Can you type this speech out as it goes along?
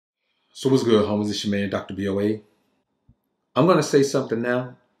So what's good, homies? It's your man, Dr. BOA. I'm going to say something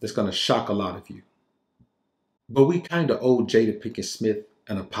now that's going to shock a lot of you. But we kind of owe Jada Pinkett Smith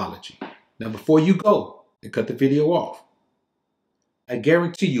an apology. Now, before you go and cut the video off, I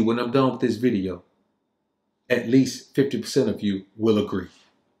guarantee you when I'm done with this video, at least 50% of you will agree.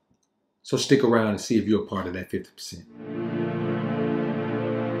 So stick around and see if you're a part of that 50%.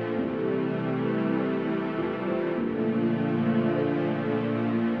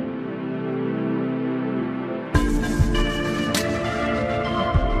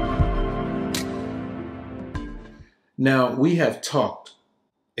 Now, we have talked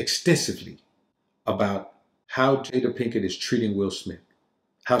extensively about how Jada Pinkett is treating Will Smith,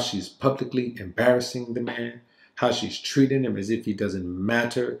 how she's publicly embarrassing the man, how she's treating him as if he doesn't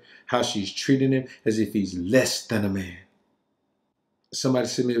matter, how she's treating him as if he's less than a man. Somebody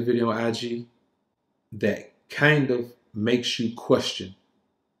sent me a video on IG that kind of makes you question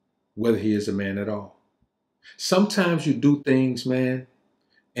whether he is a man at all. Sometimes you do things, man,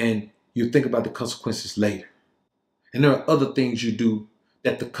 and you think about the consequences later. And there are other things you do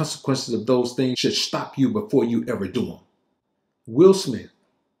that the consequences of those things should stop you before you ever do them. Will Smith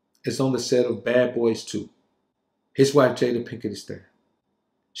is on the set of Bad Boys 2. His wife, Jada Pinkett, is there.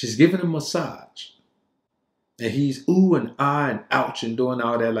 She's giving him a massage. And he's ooh and ah and ouch and doing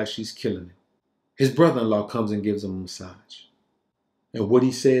all that like she's killing him. His brother-in-law comes and gives him a massage. And what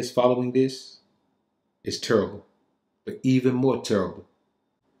he says following this is terrible. But even more terrible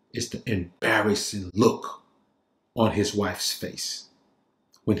is the embarrassing look on his wife's face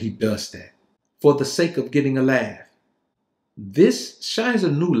when he does that for the sake of getting a laugh. This shines a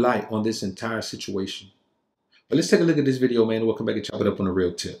new light on this entire situation. But let's take a look at this video, man, and we'll come back and chop it up on a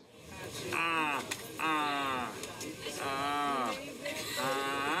real tip.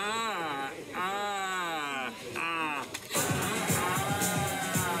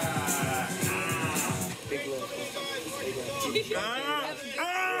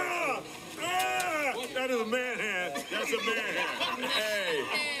 That is a man hand. That's a man hand.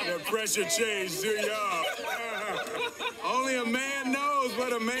 Hey, the pressure changed, do y'all? Only a man knows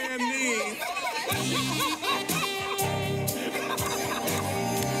what a man needs.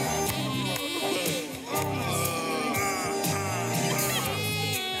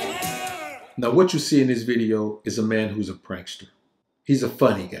 Now, what you see in this video is a man who's a prankster. He's a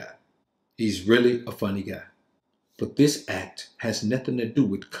funny guy. He's really a funny guy. But this act has nothing to do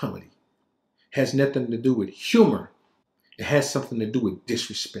with comedy. Has nothing to do with humor. It has something to do with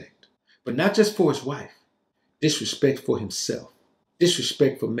disrespect. But not just for his wife. Disrespect for himself.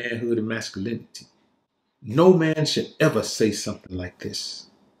 Disrespect for manhood and masculinity. No man should ever say something like this.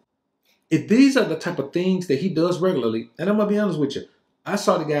 If these are the type of things that he does regularly, and I'm going to be honest with you, I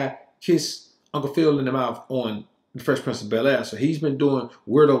saw the guy kiss Uncle Phil in the mouth on The Fresh Prince of Bel-Air, so he's been doing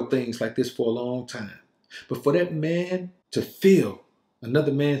weirdo things like this for a long time. But for that man to feel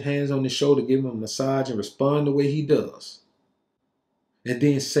another man's hands on his shoulder, give him a massage and respond the way he does, and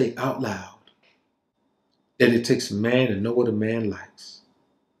then say out loud that it takes a man to know what a man likes.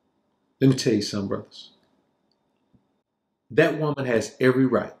 Let me tell you something, brothers. That woman has every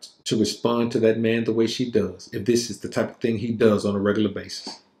right to respond to that man the way she does if this is the type of thing he does on a regular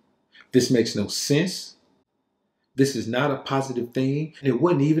basis. This makes no sense. This is not a positive thing, and it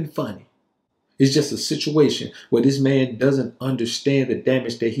wasn't even funny. It's just a situation where this man doesn't understand the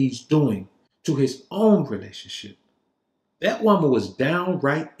damage that he's doing to his own relationship. That woman was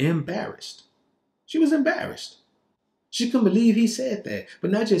downright embarrassed. She was embarrassed. She couldn't believe he said that.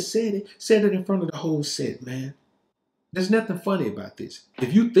 But not just said it in front of the whole set, man. There's nothing funny about this.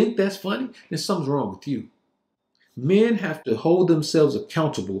 If you think that's funny, then something's wrong with you. Men have to hold themselves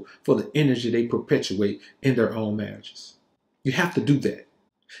accountable for the energy they perpetuate in their own marriages. You have to do that.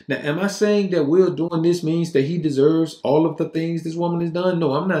 Now, am I saying that Will doing this means that he deserves all of the things this woman has done?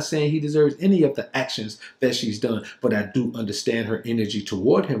 No, I'm not saying he deserves any of the actions that she's done, but I do understand her energy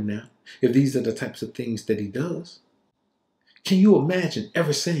toward him now, if these are the types of things that he does. Can you imagine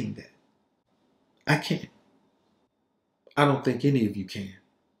ever saying that? I can't. I don't think any of you can.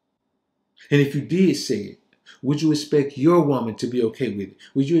 And if you did say it, would you expect your woman to be okay with it?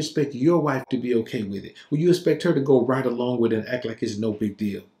 Would you expect your wife to be okay with it? Would you expect her to go right along with it and act like it's no big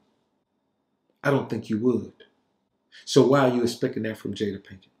deal? I don't think you would. So why are you expecting that from Jada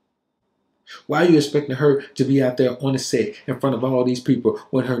Pinkett? Why are you expecting her to be out there on the set in front of all these people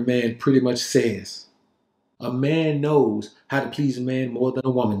when her man pretty much says, a man knows how to please a man more than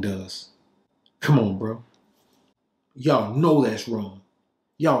a woman does? Come on, bro. Y'all know that's wrong.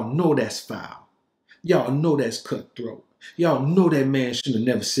 Y'all know that's foul. Y'all know that's cutthroat. Y'all know that man should have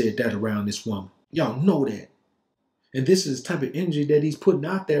never said that around this woman. Y'all know that. And this is the type of energy that he's putting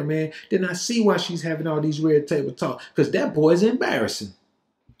out there, man. Then I see why she's having all these red table talk. Because that boy is embarrassing.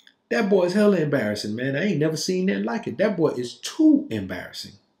 That boy is hella embarrassing, man. I ain't never seen nothing like it. That boy is too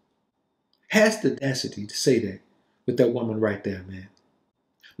embarrassing. Has the audacity to say that with that woman right there, man.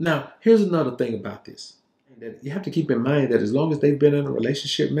 Now, here's another thing about this. That you have to keep in mind that as long as they've been in a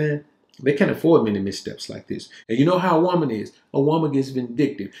relationship, man, they can't afford many missteps like this. And you know how a woman is. A woman gets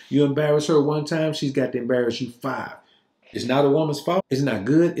vindictive. You embarrass her one time, she's got to embarrass you 5. It's not a woman's fault. It's not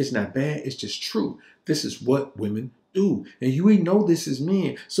good. It's not bad. It's just true. This is what women do. And we know this is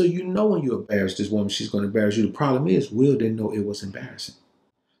men. So you know when you embarrass this woman, she's going to embarrass you. The problem is Will didn't know it was embarrassing.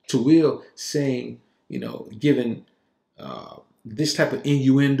 To Will, saying, giving this type of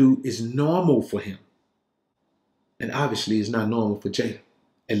innuendo is normal for him. And obviously it's not normal for Jada.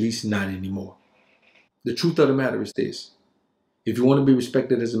 At least not anymore. The truth of the matter is this. If you want to be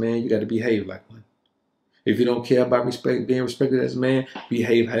respected as a man, you got to behave like one. If you don't care about being respected as a man,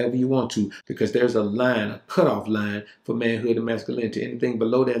 behave however you want to. Because there's a line, a cutoff line for manhood and masculinity. Anything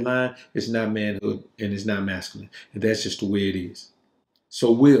below that line is not manhood and it's not masculine. And that's just the way it is.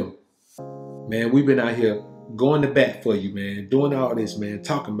 So Will, man, we've been out here going to bat for you, man, doing all this, man,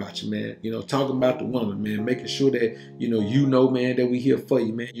 talking about you, man, talking about the woman, man, making sure that, man, that we here for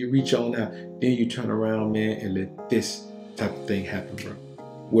you, man. You reach on out, then you turn around, man, and let this type of thing happen, bro.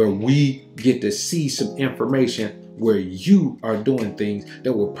 Where we get to see some information where you are doing things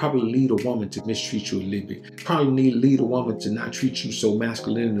that will probably lead a woman to mistreat you a little bit. Probably lead a woman to not treat you so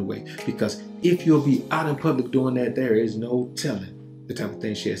masculine in a way. Because if you'll be out in public doing that, there is no telling the type of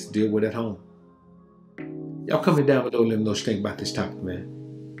thing she has to deal with at home. Y'all comment down below, let me know what you think about this topic,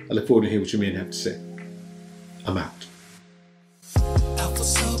 man. I look forward to hearing what you men have to say. I'm out.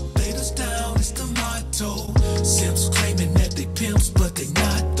 Alphas up, betas down, it's the motto. Simps claiming that they pimps, but they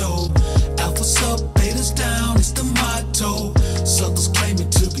not though. Alphas up, betas down, it's the motto. Suckers claiming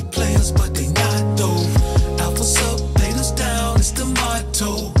to be players, but they not though. Alphas up, betas down, it's the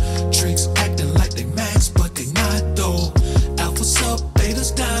motto. Tricks acting like they max, but they not though. Alphas up,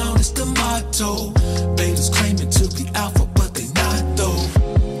 betas down, it's the motto. Betas claiming to be alpha,